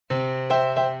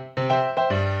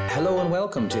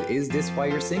welcome to Is This Why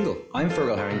You're Single? I'm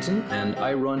Fergal Harrington and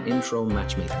I run Intro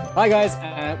Matchmaking. Hi guys,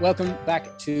 welcome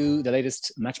back to the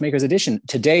latest Matchmakers edition.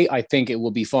 Today I think it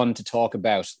will be fun to talk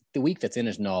about the week that's in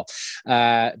it and all,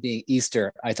 being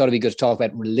Easter. I thought it'd be good to talk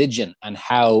about religion and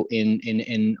how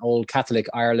in old Catholic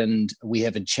Ireland we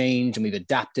have changed and we've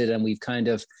adapted and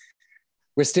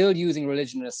we're still using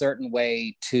religion in a certain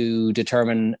way to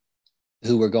determine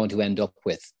who we're going to end up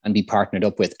with and be partnered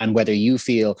up with, and whether you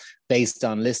feel, based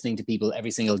on listening to people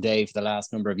every single day for the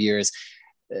last number of years,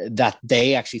 that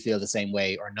they actually feel the same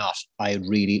way or not. I'd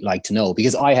really like to know,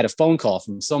 because I had a phone call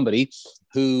from somebody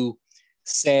who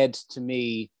said to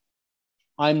me,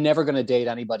 I'm never going to date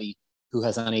anybody who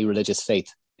has any religious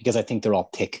faith because I think they're all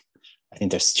thick. I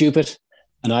think they're stupid,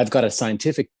 and I've got a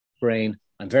scientific brain.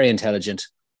 I'm very intelligent,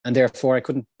 and therefore I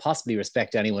couldn't possibly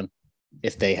respect anyone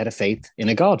if they had a faith in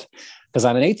a God, because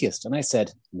I'm an atheist. And I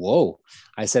said, whoa.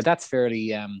 I said, that's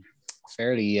fairly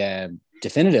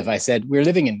definitive. I said, we're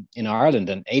living in Ireland,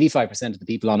 and 85% of the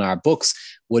people on our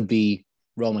books would be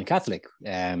Roman Catholic.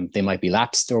 They might be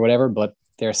lapsed or whatever, but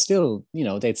they're still,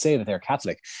 they'd say that they're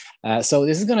Catholic. So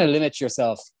this is going to limit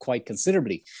yourself quite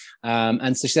considerably.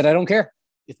 And so she said, I don't care.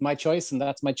 It's my choice, and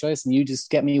that's my choice, and you just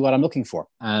get me what I'm looking for.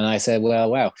 And I said, well,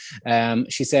 wow.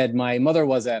 She said, my mother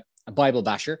was a Bible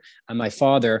basher, and my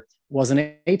father was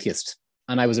an atheist,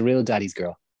 and I was a real daddy's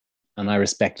girl, and I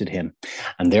respected him.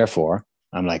 And therefore,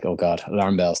 I'm like, oh God,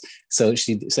 alarm bells. So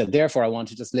she said, therefore, I want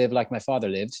to just live like my father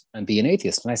lived and be an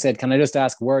atheist. And I said, can I just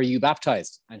ask, were you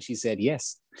baptized? And she said,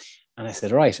 yes. And I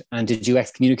said, right. And did you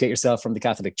excommunicate yourself from the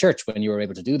Catholic Church when you were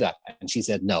able to do that? And she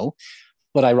said, no,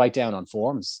 but I write down on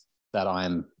forms that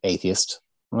I'm atheist.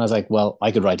 And I was like, well,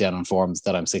 I could write down on forms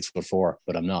that I'm 6'4",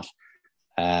 but I'm not.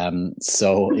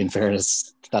 So in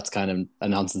fairness, that's kind of a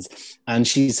nonsense. And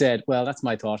she said, well, that's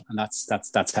my thought, and that's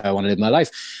how I want to live my life.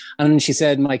 And she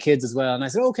said, my kids as well. And I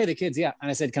said, okay, the kids, yeah.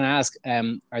 And I said, can I ask,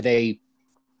 are they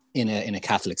in a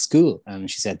Catholic school?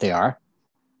 And she said, they are.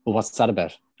 Well, what's that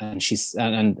about? And she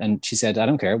said, I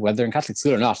don't care whether they're in Catholic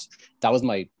school or not. That was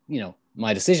my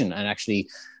decision. And actually,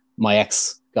 my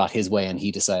ex got his way, and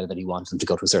he decided that he wanted them to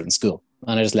go to a certain school,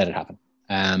 and I just let it happen.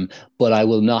 But I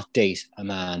will not date a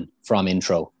man from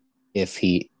Intro if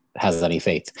he has any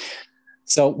faith.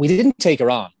 So we didn't take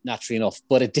her on, naturally enough,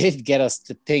 but it did get us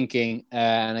to thinking,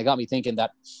 and it got me thinking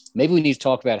that maybe we need to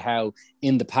talk about how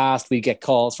in the past we get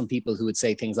calls from people who would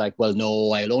say things like, well,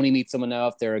 no, I'll only meet someone now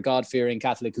if they're a God-fearing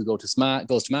Catholic who goes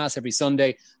to mass every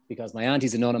Sunday, because my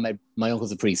auntie's a nun and my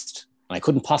uncle's a priest. And I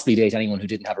couldn't possibly date anyone who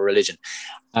didn't have a religion.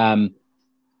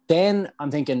 Then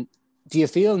I'm thinking, do you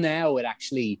feel now it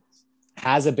actually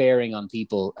has a bearing on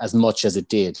people as much as it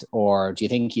did? Or do you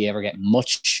think you ever get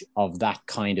much of that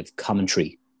kind of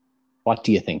commentary? What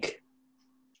do you think?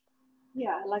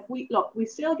 Yeah, we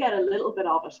still get a little bit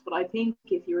of it, but I think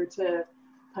if you were to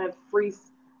kind of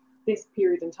freeze this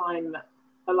period in time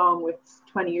along with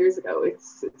 20 years ago,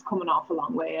 it's coming off a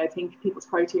long way. I think people's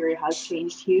criteria has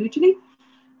changed hugely.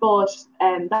 But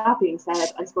that being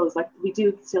said, I suppose we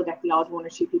do still get the odd one or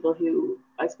two people who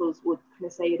I suppose would kind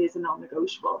of say it is a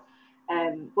non-negotiable.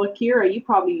 But Ciara, you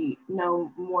probably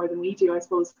know more than we do, I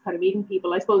suppose, kind of meeting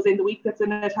people. I suppose in the week that's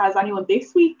in it, has anyone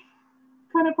this week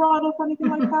kind of brought up anything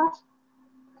like that?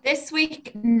 This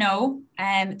week, no.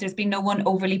 There's been no one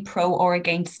overly pro or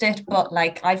against it, but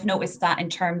I've noticed that in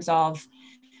terms of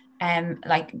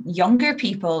younger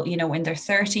people, in their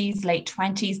 30s, late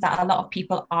 20s, that a lot of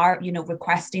people are,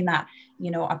 requesting that,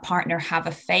 a partner have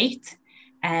a faith,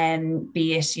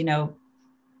 be it,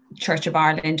 Church of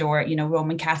Ireland or,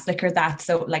 Roman Catholic or that.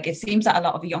 So it seems that a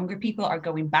lot of younger people are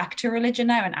going back to religion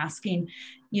now and asking,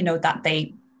 that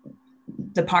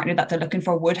the partner that they're looking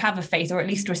for would have a faith, or at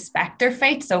least respect their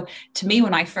faith. So to me,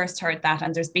 when I first heard that,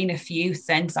 and there's been a few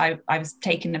since, I was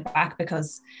taken aback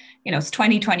because, it's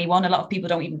 2021. A lot of people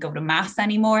don't even go to mass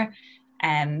anymore.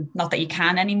 Not that you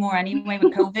can anymore anyway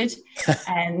with COVID.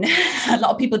 And a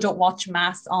lot of people don't watch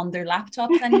mass on their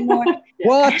laptops anymore.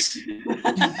 What?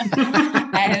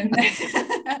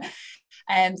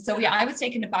 So yeah, I was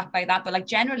taken aback by that. But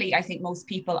generally, I think most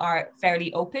people are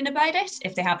fairly open about it.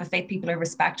 If they have a faith, people are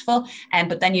respectful.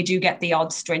 But then you do get the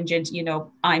odd stringent,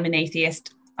 I'm an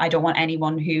atheist, I don't want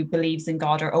anyone who believes in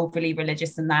God or overly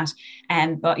religious in that.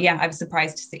 But yeah, I was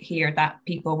surprised to hear that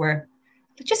people were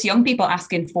just young people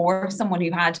asking for someone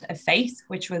who had a faith,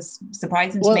 which was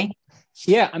surprising to me.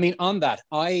 Yeah, I mean, on that,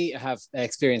 I have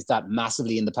experienced that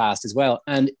massively in the past as well.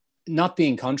 And not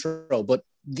being contro, but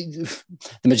the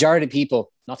majority of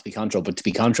people, not to be contro, but to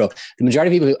be contro, the majority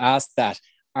of people who ask that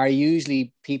are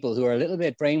usually people who are a little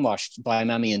bit brainwashed by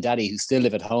mommy and daddy who still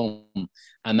live at home,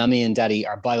 and mommy and daddy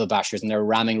are Bible bashers and they're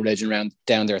ramming religion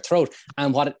down their throat.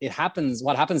 And what happens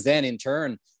then in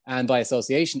turn and by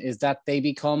association is that they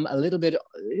become a little bit,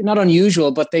 not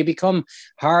unusual, but they become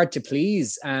hard to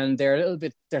please, and they're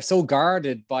so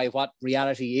guarded by what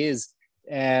reality is.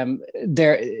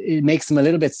 It makes them a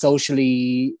little bit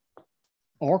socially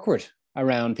awkward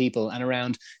around people and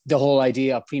around the whole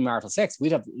idea of premarital sex.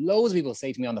 We'd have loads of people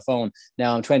say to me on the phone,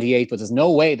 now I'm 28, but there's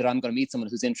no way that I'm going to meet someone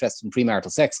who's interested in premarital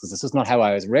sex because it's just not how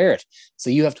I was reared. So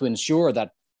you have to ensure that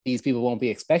these people won't be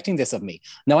expecting this of me.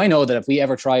 Now, I know that if we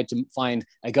ever tried to find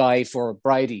a guy for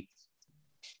Bridie,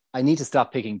 I need to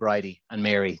stop picking Bridie and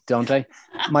Mary, don't I?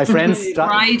 My friends,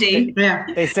 Bridie.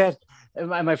 They said,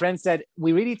 my friend said,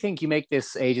 we really think you make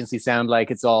this agency sound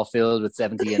like it's all filled with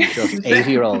 70 and just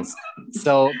 80-year-olds.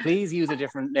 So please use a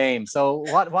different name. So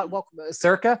what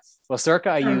Circa? Well, Circa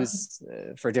I use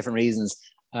for different reasons.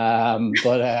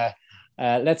 But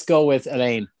let's go with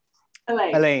Elaine.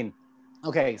 Elaine.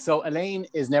 Okay, so Elaine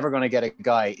is never going to get a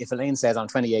guy if Elaine says, I'm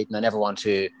 28 and I never want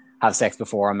to have sex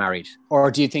before I'm married. Or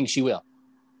do you think she will?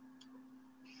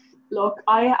 Look,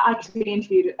 I actually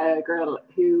interviewed a girl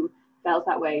who felt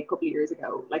that way a couple of years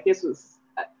ago. Like, this was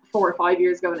 4 or 5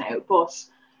 years ago now, but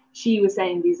she was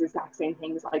saying these exact same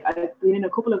things. Like, I've been in a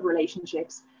couple of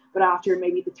relationships, but after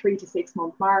maybe the 3 to 6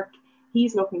 month mark,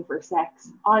 he's looking for sex.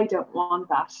 I don't want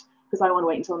that because I want to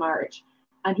wait until marriage.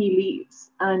 And he leaves,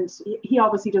 and he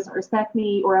obviously doesn't respect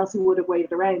me, or else he would have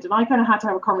waited around. And I kind of had to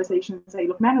have a conversation and say,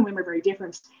 look, men and women are very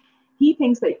different. He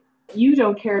thinks that you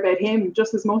don't care about him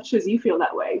just as much as you feel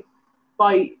that way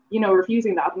by,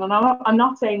 refusing that. And I'm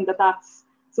not saying that that's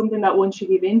something that one should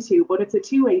give into, but it's a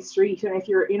two-way street. And if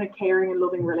you're in a caring and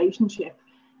loving relationship,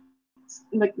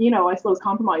 like, I suppose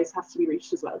compromise has to be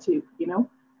reached as well too,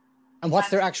 And what's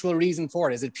their actual reason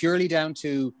for it? Is it purely down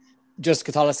to just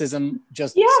Catholicism,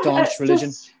 staunch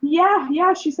religion?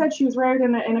 She said she was reared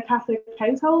in a Catholic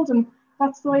household, and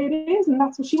that's the way it is, and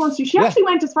that's what she wants to do. She actually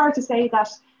went as far to say that,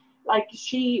 like,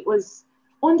 she was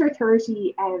under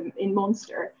 30 in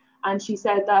Munster, and she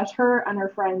said that her and her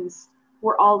friends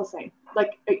were all the same,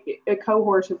 like a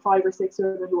cohort of 5 or 6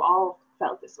 women who all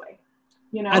felt this way.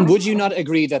 And would you not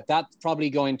agree that that's probably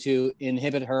going to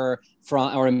inhibit her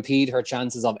from, or impede her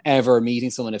chances of ever meeting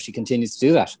someone if she continues to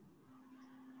do that?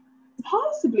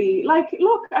 Possibly. Like,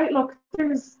 look,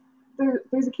 there's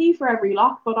a key for every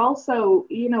lock, but also,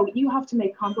 you have to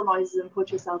make compromises and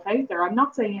put yourself out there. I'm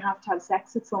not saying you have to have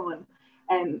sex with someone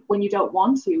when you don't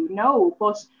want to, no,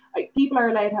 but people are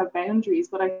allowed to have boundaries,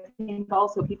 but I think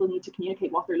also people need to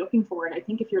communicate what they're looking for. And I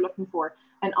think if you're looking for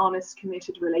an honest,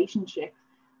 committed relationship,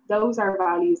 those are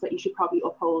values that you should probably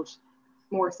uphold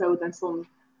more so than some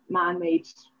man-made,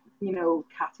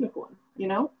 Catholic one,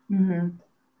 Mm-hmm.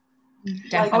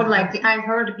 Or like I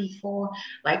heard before,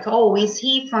 like, oh, is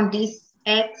he from this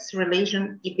ex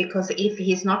relation? Because if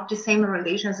he's not the same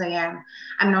religion as I am,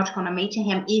 I'm not going to meet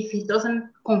him. If he doesn't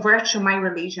convert to my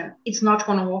religion, it's not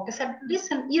going to work. I said,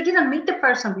 listen, you didn't meet the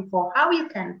person before. How you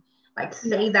can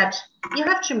say that? You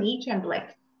have to meet him,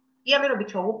 like, be a little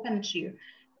bit open to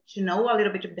know a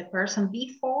little bit of the person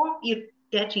before you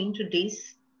get into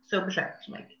this subject.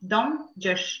 Like, don't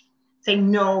just say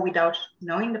no without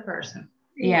knowing the person.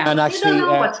 Yeah, and actually, you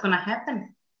don't know what's going to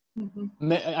happen.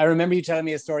 Mm-hmm. I remember you telling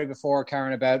me a story before,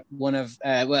 Karen, about one of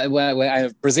a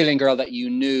Brazilian girl that you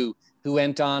knew who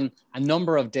went on a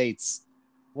number of dates.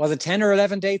 Was it 10 or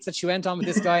 11 dates that she went on with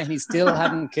this guy, and he still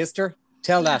hadn't kissed her?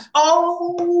 Tell that.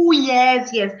 Oh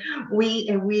yes.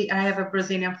 I have a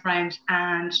Brazilian friend,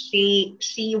 and she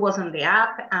was on the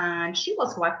app, and she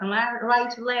was walking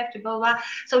right, left, blah blah.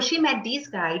 So she met this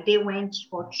guy. They went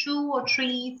for 2 or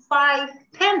 3, 5,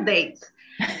 10 dates.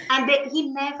 And he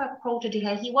never approached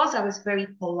her. He was always very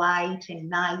polite and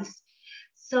nice.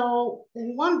 So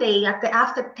one day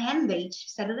after 10 dates, she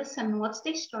said, listen, what's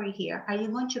the story here? Are you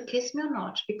going to kiss me or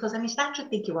not? Because I'm starting to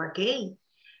think you are gay.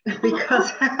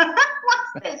 Because what's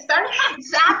the story?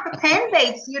 It's after 10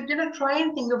 dates, you didn't try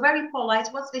anything. You're very polite.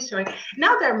 What's the story?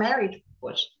 Now they're married.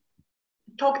 But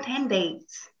talk 10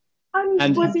 dates.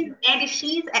 And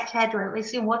she's at Chadwell.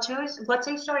 Listen, what's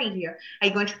the story here? Are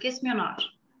you going to kiss me or not?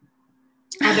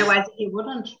 Otherwise, he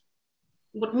wouldn't.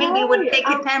 But maybe it would take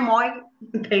you 10 more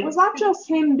days. Was that just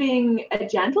him being a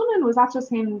gentleman? Was that just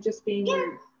him just being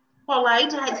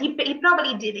polite? He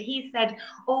probably did. He said,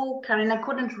 oh, Karen, I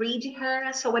couldn't read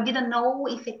her, so I didn't know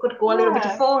if it could go a little bit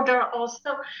further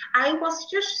also. I was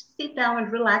just sit down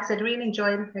and relax. I really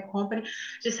enjoyed her company.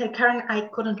 Just said, Karen, I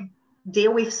couldn't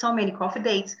deal with so many coffee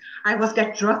dates. I was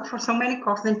get drunk for so many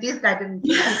coffees, and this guy didn't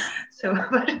do it. So,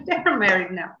 but they're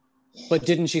married now. But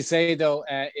didn't she say though,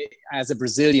 as a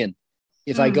Brazilian,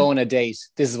 if I go on a date,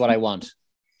 this is what I want.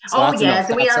 So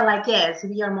yes, we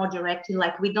are more directed.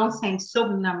 Like we don't send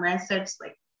subliminal messages.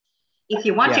 Like if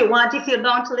you want, you want. If you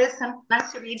don't, listen.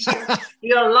 Nice to meet you.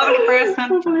 You're a lovely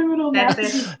person. That's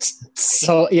it.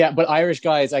 So but Irish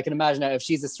guys, I can imagine now if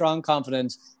she's a strong,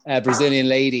 confident Brazilian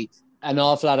lady, an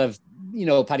awful lot of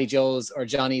Patty Joes or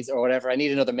Johnny's or whatever. I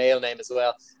need another male name as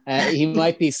well. He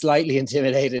might be slightly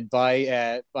intimidated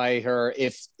by her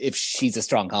if she's a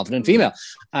strong, confident female.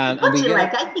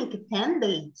 I think 10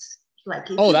 dates.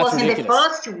 Like if that's wasn't ridiculous. The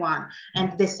first one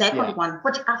and the second one,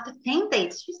 but after 10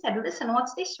 dates, she said, "Listen,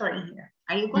 what's this story here?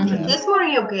 Are you going to kiss me or are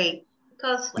you gay?"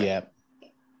 Because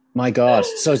my God.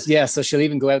 So she'll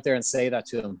even go out there and say that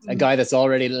to him, a guy that's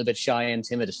already a little bit shy and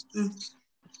timid.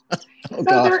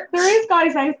 There is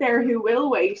guys out there who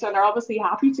will wait and are obviously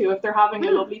happy to if they're having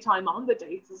a lovely time on the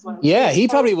dates as well. Yeah, he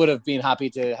probably would have been happy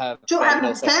to have 10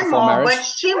 more, but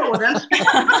she wouldn't.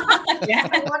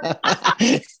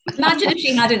 Imagine if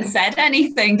she hadn't said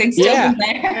anything, they'd still be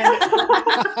there.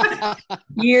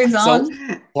 Years on.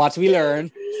 So, what we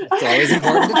learn, it's always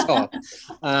important to talk.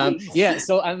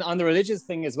 So and on the religious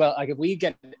thing as well, like if we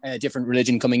get a different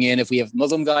religion coming in, if we have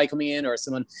Muslim guy coming in or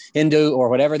someone Hindu or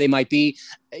whatever they might be,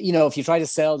 if you try to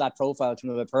sell that profile to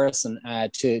another person,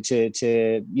 to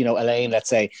Elaine, let's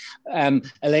say,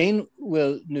 Elaine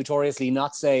will notoriously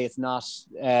not say it's not,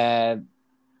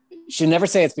 she'll never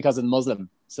say it's because of the Muslim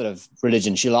sort of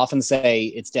religion. She'll often say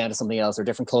it's down to something else or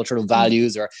different cultural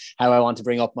values or how I want to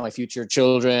bring up my future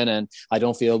children and I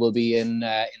don't feel we'll be in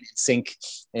sync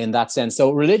in that sense.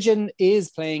 So religion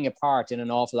is playing a part in an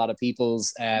awful lot of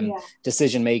people's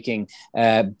decision making,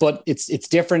 but it's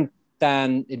different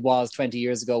than it was 20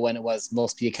 years ago when it was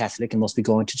must be a Catholic and must be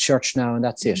going to church now and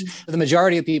that's it. The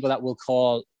majority of people that will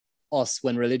call us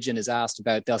when religion is asked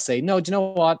about, they'll say, no, do you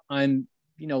know what? I'm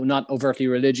not overtly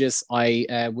religious.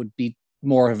 I would be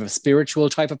more of a spiritual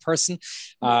type of person.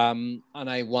 And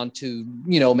I want to,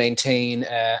 maintain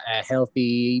a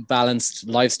healthy, balanced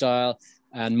lifestyle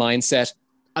and mindset.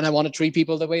 And I want to treat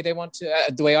people the way they want to,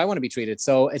 the way I want to be treated.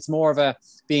 So it's more of a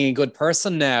being a good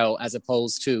person now, as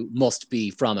opposed to must be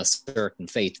from a certain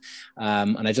faith.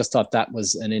 And I just thought that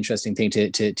was an interesting thing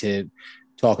to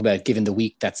talk about, given the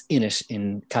week that's in it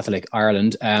in Catholic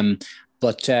Ireland. I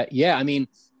mean,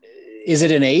 is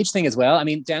it an age thing as well? I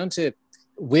mean, down to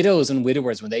widows and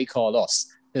widowers, when they call us,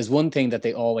 there's one thing that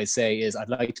they always say is, I'd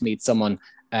like to meet someone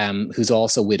who's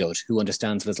also widowed, who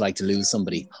understands what it's like to lose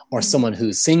somebody, or someone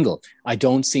who's single. I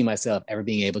don't see myself ever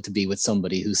being able to be with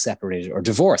somebody who's separated or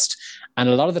divorced. And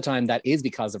a lot of the time that is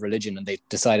because of religion, and they've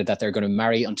decided that they're going to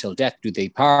marry until death do they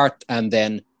part. And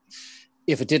then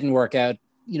if it didn't work out,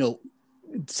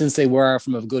 since they were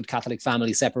from a good Catholic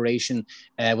family, separation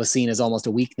was seen as almost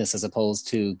a weakness as opposed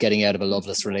to getting out of a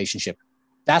loveless relationship.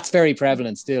 That's very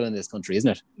prevalent still in this country,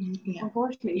 isn't it? Yeah.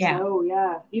 Unfortunately, so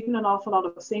yeah. Even an awful lot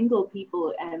of single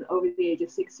people over the age of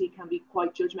 60 can be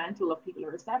quite judgmental of people who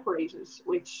are separated,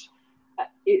 which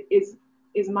is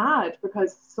mad,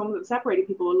 because some of the separated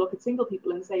people will look at single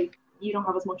people and say, you don't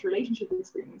have as much relationship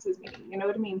experience as me. You know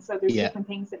what I mean? So there's different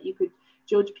things that you could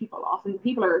judge people off, and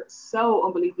people are so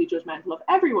unbelievably judgmental of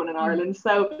everyone in Ireland.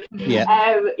 So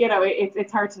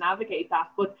it's hard to navigate that,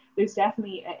 but there's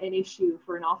definitely an issue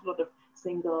for an awful lot of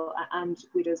single and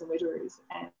widows and widowers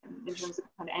in terms of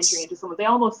kind of entering into someone. They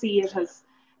almost see it as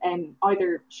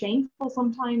either shameful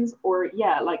sometimes, or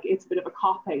it's a bit of a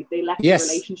cop-out. They left the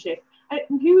relationship.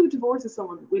 And who divorces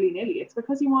someone willy-nilly? It's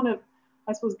because you want to,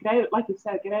 I suppose, get out, like you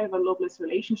said, get out of a loveless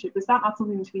relationship. Is that not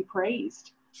something to be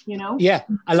praised? Yeah,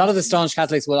 a lot of the staunch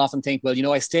Catholics will often think,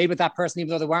 well, I stayed with that person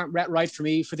even though they weren't right for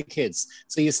me, for the kids.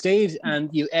 So you stayed and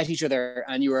you ate each other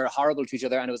and you were horrible to each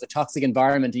other and it was a toxic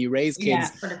environment, and you raised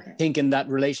kids thinking that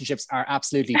relationships are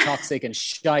absolutely toxic and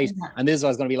shite, and this is what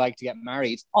it's going to be like to get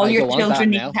married. All your children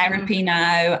need therapy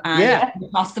now, and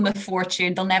it costs them a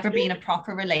fortune. They'll never be in a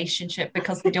proper relationship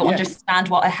because they don't understand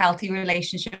what a healthy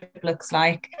relationship looks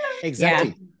like.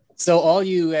 Exactly. Yeah. So all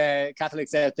you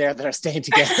Catholics out there that are staying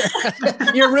together,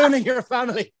 you're ruining your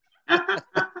family.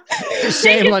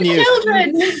 Shame on you.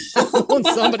 Children. Won't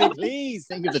somebody please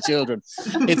think of the children?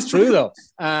 It's true though,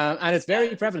 and it's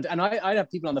very prevalent. And I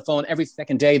have people on the phone every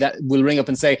second day that will ring up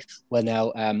and say, well,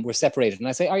 now we're separated. And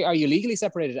I say, are you legally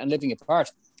separated and living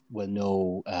apart? Well,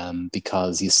 no,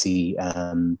 because you see,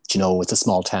 it's a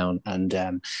small town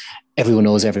and everyone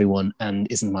knows everyone. And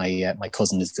isn't my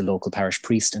cousin is the local parish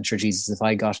priest? And sure, Jesus, if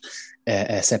I got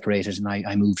separated and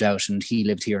I moved out and he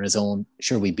lived here on his own,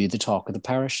 sure, we'd be the talk of the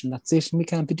parish, and that's it. And we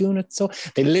can't be doing it. So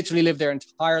they literally live their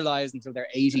entire lives until their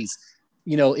 80s,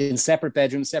 in separate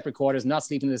bedrooms, separate quarters, not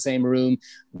sleeping in the same room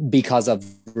because of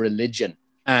religion.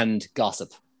 and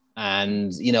gossip.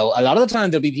 And, you know, a lot of the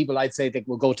time there'll be people I'd say that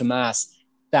will go to mass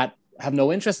that have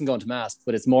no interest in going to mass,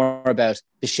 but it's more about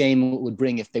the shame it would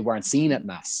bring if they weren't seen at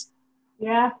mass.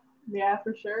 Yeah,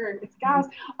 for sure. It's gas.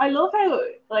 I love how,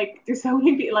 like, there's so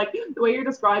many people, like, the way you're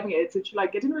describing it, it's like,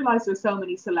 I didn't realize there's so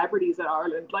many celebrities in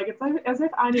Ireland. Like, it's like, as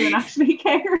if anyone actually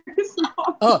cares.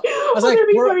 Oh, I was what like, are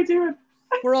people doing?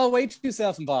 We're all way too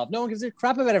self-involved. No one gives a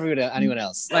crap about anyone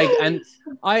else. Like, and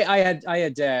I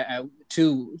had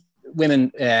two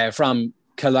women from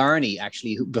Killarney,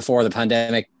 actually, who, before the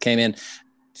pandemic came in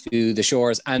to the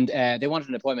shores, and they wanted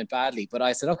an appointment badly, but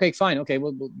I said, okay, fine, okay,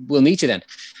 we'll meet you then.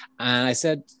 And I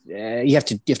said, you have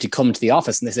to come to the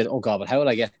office. And they said, oh God, but how will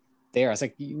I get there? I was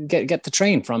like, you get the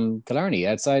train from Killarney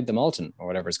outside the Malton or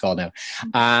whatever it's called now.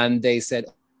 And they said,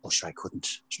 oh sure, I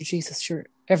couldn't. Sure, Jesus, sure,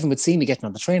 everyone would see me getting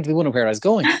on the train, they wouldn't know where I was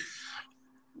going.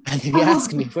 And they'd be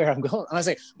asking me where I'm going, and I was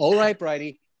like, all right,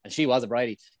 Bridie. And she was a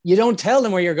Bridie. You don't tell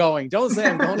them where you're going. Don't say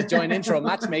I'm going to join intro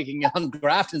matchmaking on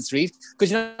Grafton Street. Could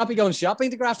you not be going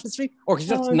shopping to Grafton Street? Or could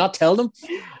you just not tell them?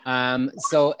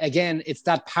 So again, it's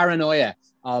that paranoia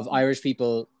of Irish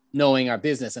people knowing our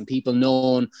business and people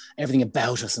knowing everything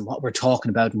about us and what we're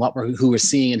talking about and who we're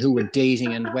seeing and who we're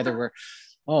dating and whether we're,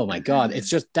 oh my God, it's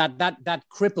just that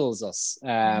cripples us.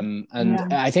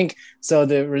 I think, so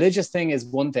the religious thing is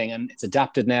one thing, and it's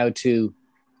adapted now to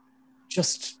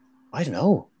just, I don't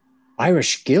know,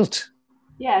 Irish guilt.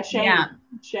 Yeah,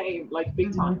 shame, like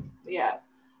big time. Yeah.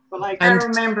 But like, I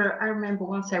remember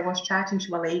once I was chatting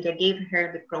to a lady, I gave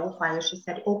her the profile. She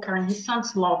said, oh, Karen, he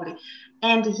sounds lovely.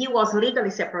 And he was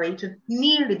legally separated,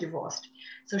 nearly divorced.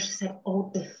 So she said, oh,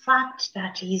 the fact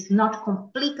that he's not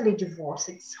completely divorced,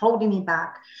 it's holding me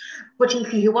back. But if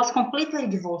he was completely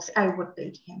divorced, I would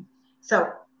date him.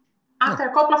 So after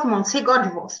a couple of months, he got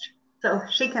divorced. So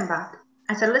she came back.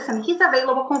 I said, listen, he's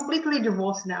available, completely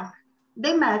divorced now.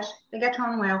 They met, they get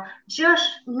on well, just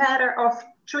matter of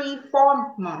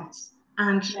 3-4 months.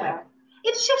 And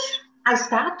it's just a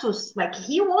status, like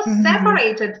he was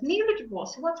separated, nearly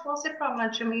divorced. What was the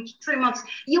problem to me? 3 months.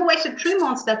 You wasted 3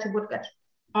 months that you would get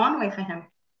on with him.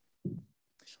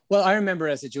 Well, I remember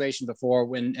a situation before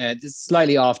when, this is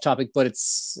slightly off topic, but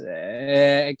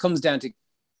it comes down to,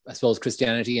 I suppose,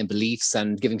 Christianity and beliefs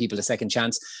and giving people a second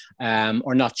chance,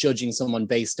 or not judging someone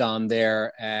based on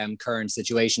their current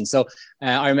situation. So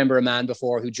I remember a man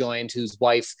before who joined, whose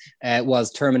wife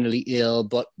was terminally ill,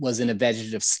 but was in a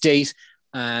vegetative state.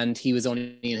 And he was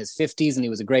only in his 50s and he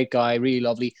was a great guy, really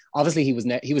lovely. Obviously,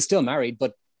 he was still married,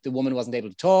 but the woman wasn't able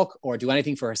to talk or do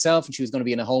anything for herself, and she was going to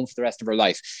be in a home for the rest of her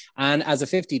life. And as a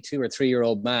 52 or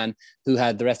 3-year-old man who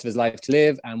had the rest of his life to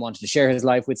live and wanted to share his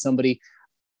life with somebody,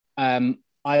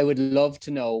 I would love to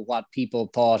know what people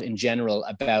thought in general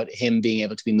about him being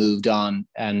able to be moved on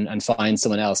and find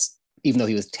someone else, even though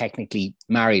he was technically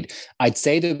married. I'd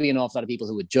say there'd be an awful lot of people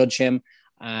who would judge him.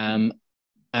 And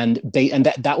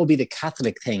that would be the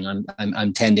Catholic thing,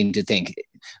 I'm tending to think.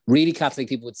 Really Catholic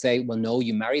people would say, well, no,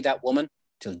 you marry that woman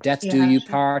till death do you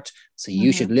part. So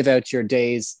you should live out your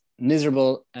days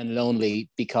miserable and lonely,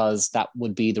 because that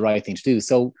would be the right thing to do.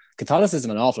 So Catholicism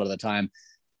an awful lot of the time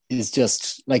is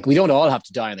just like, we don't all have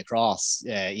to die on the cross,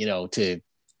 to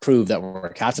prove that we're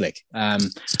Catholic. I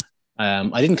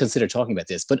didn't consider talking about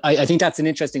this, but I think that's an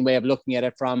interesting way of looking at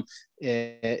it from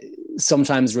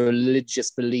sometimes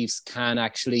religious beliefs can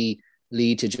actually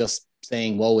lead to just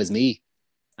saying, woe is me.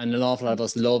 And an awful lot of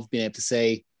us love being able to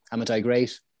say, haven't I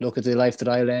great? Look at the life that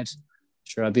I led.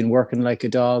 Sure, I've been working like a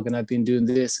dog and I've been doing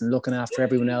this and looking after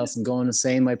everyone else and going and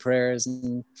saying my prayers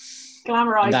and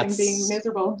glamorizing being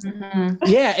miserable.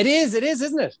 Yeah, it is,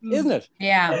 isn't it? Isn't it?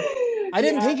 Yeah. I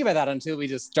didn't think about that until we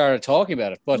just started talking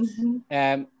about it. But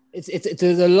it's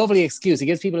a lovely excuse. It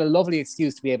gives people a lovely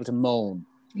excuse to be able to moan.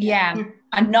 Yeah,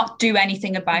 and not do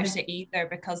anything about it either,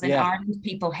 because in Ireland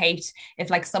people hate if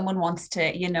like someone wants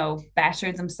to,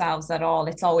 better themselves at all.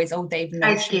 It's always, oh, they've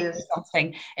noticed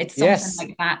something. It's something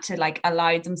like that to like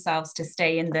allow themselves to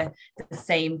stay in the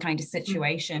same kind of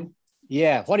situation.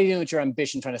 Yeah, what are you doing with your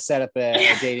ambition, trying to set up a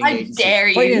dating agency? How dare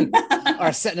you?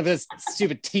 Or setting up a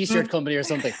stupid t-shirt company or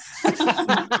something.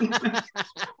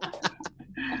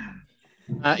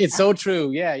 It's so true.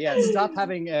 Yeah. Stop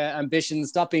having ambitions.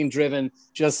 Stop being driven.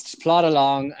 Just plod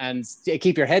along and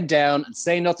keep your head down and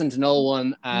say nothing to no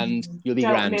one, and you'll be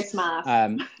grand. Miss math.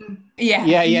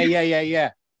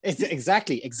 Yeah. It's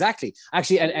exactly.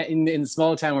 Actually, in the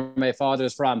small town where my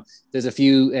father's from, there's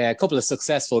a couple of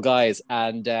successful guys,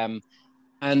 and they're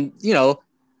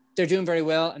doing very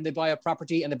well, and they buy a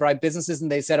property and they buy businesses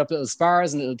and they set up little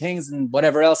spars and little things and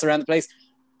whatever else around the place,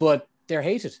 but they're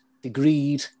hated. the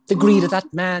greed of that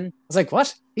man. I was like,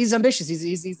 what? He's ambitious.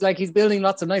 He's like, he's building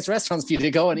lots of nice restaurants for you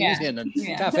to go and eat in, and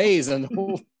cafes, and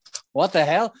what the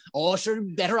hell? Oh, sure,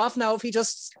 better off now if he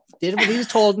just did what he was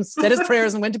told and said his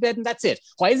prayers and went to bed, and that's it.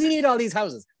 Why does he need all these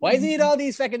houses? Why does he need all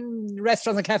these fucking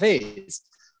restaurants and cafes?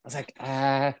 I was like,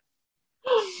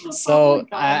 So,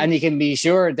 and you can be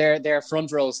sure they're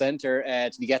front row center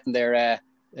to be getting their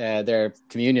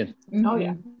communion. Oh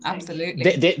yeah, absolutely.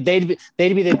 They'd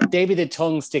be the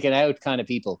tongue sticking out kind of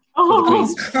people. Oh. For the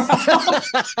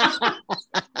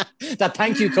priest. That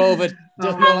thank you COVID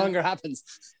just no longer happens.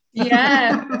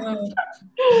 Yeah.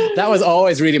 That was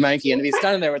always really manky, and to be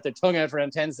standing there with their tongue out for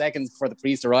around 10 seconds before the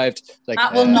priest arrived. Like,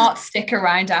 that will not stick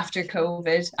around after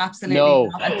COVID. Absolutely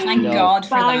not. And thank God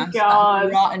for thank that.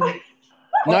 God. Rotten.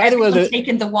 Neither will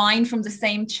taking the wine from the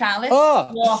same chalice.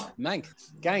 Oh, mank,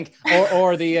 gank,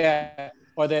 or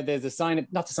the sign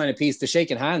of, not the sign of peace, the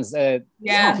shaking hands.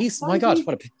 Peace. My God,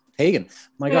 what a pagan.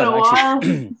 My God,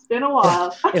 actually, it's been a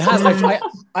while. It has.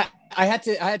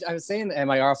 I was saying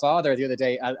my Our Father the other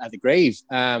day at the grave,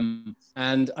 and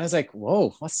I was like,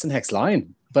 whoa, what's the next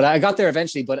line? But I got there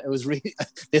eventually. But it was really,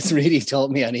 this really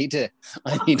told me I need to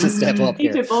step up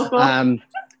here.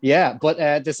 Yeah,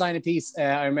 but the sign of peace,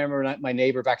 I remember my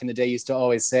neighbor back in the day used to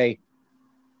always say,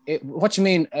 what do you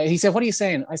mean? He said, what are you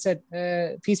saying? I said,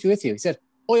 peace be with you. He said,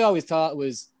 I always thought it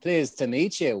was pleased to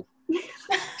meet you.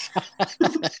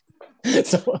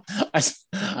 So I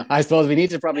suppose we need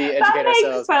to probably educate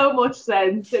ourselves. That makes so much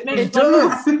sense. It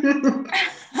does.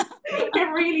 It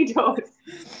really does.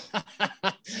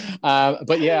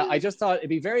 But yeah, I just thought it'd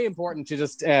be very important to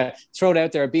just throw it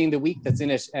out there, being the week that's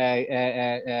in it,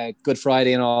 Good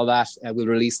Friday and all that. We'll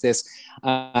release this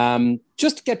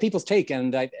just to get people's take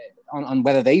and on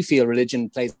whether they feel religion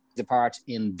plays a part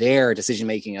in their decision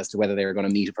making as to whether they're going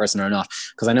to meet a person or not.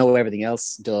 Because I know everything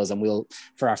else does, and we'll,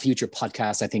 for our future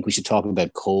podcast, I think we should talk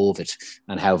about COVID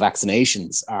and how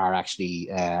vaccinations are actually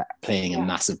playing a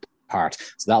massive part.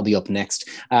 So that'll be up next.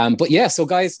 But yeah, so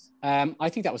guys, I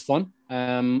think that was fun.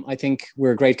 I think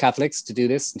we're great Catholics to do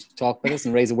this and to talk with us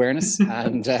and raise awareness.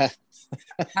 And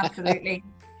absolutely.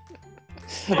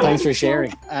 Thanks for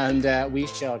sharing. And we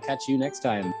shall catch you next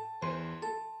time.